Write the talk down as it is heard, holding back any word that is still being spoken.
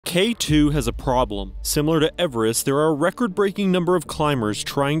K2 has a problem. Similar to Everest, there are a record-breaking number of climbers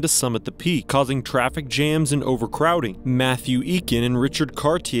trying to summit the peak, causing traffic jams and overcrowding. Matthew Eakin and Richard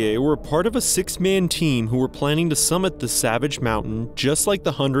Cartier were a part of a 6-man team who were planning to summit the savage mountain just like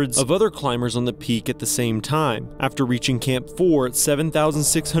the hundreds of other climbers on the peak at the same time. After reaching Camp 4 at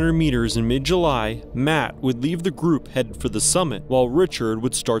 7,600 meters in mid-July, Matt would leave the group headed for the summit, while Richard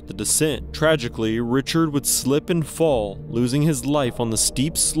would start the descent. Tragically, Richard would slip and fall, losing his life on the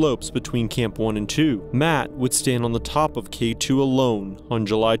steep slopes between Camp 1 and 2. Matt would stand on the top of K2 alone on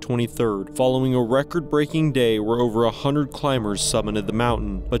July 23rd, following a record-breaking day where over 100 climbers summited the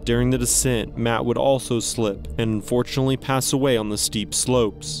mountain. But during the descent, Matt would also slip and unfortunately pass away on the steep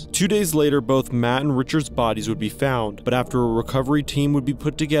slopes. 2 days later, both Matt and Richard's bodies would be found, but after a recovery team would be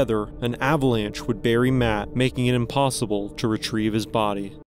put together, an avalanche would bury Matt, making it impossible to retrieve his body.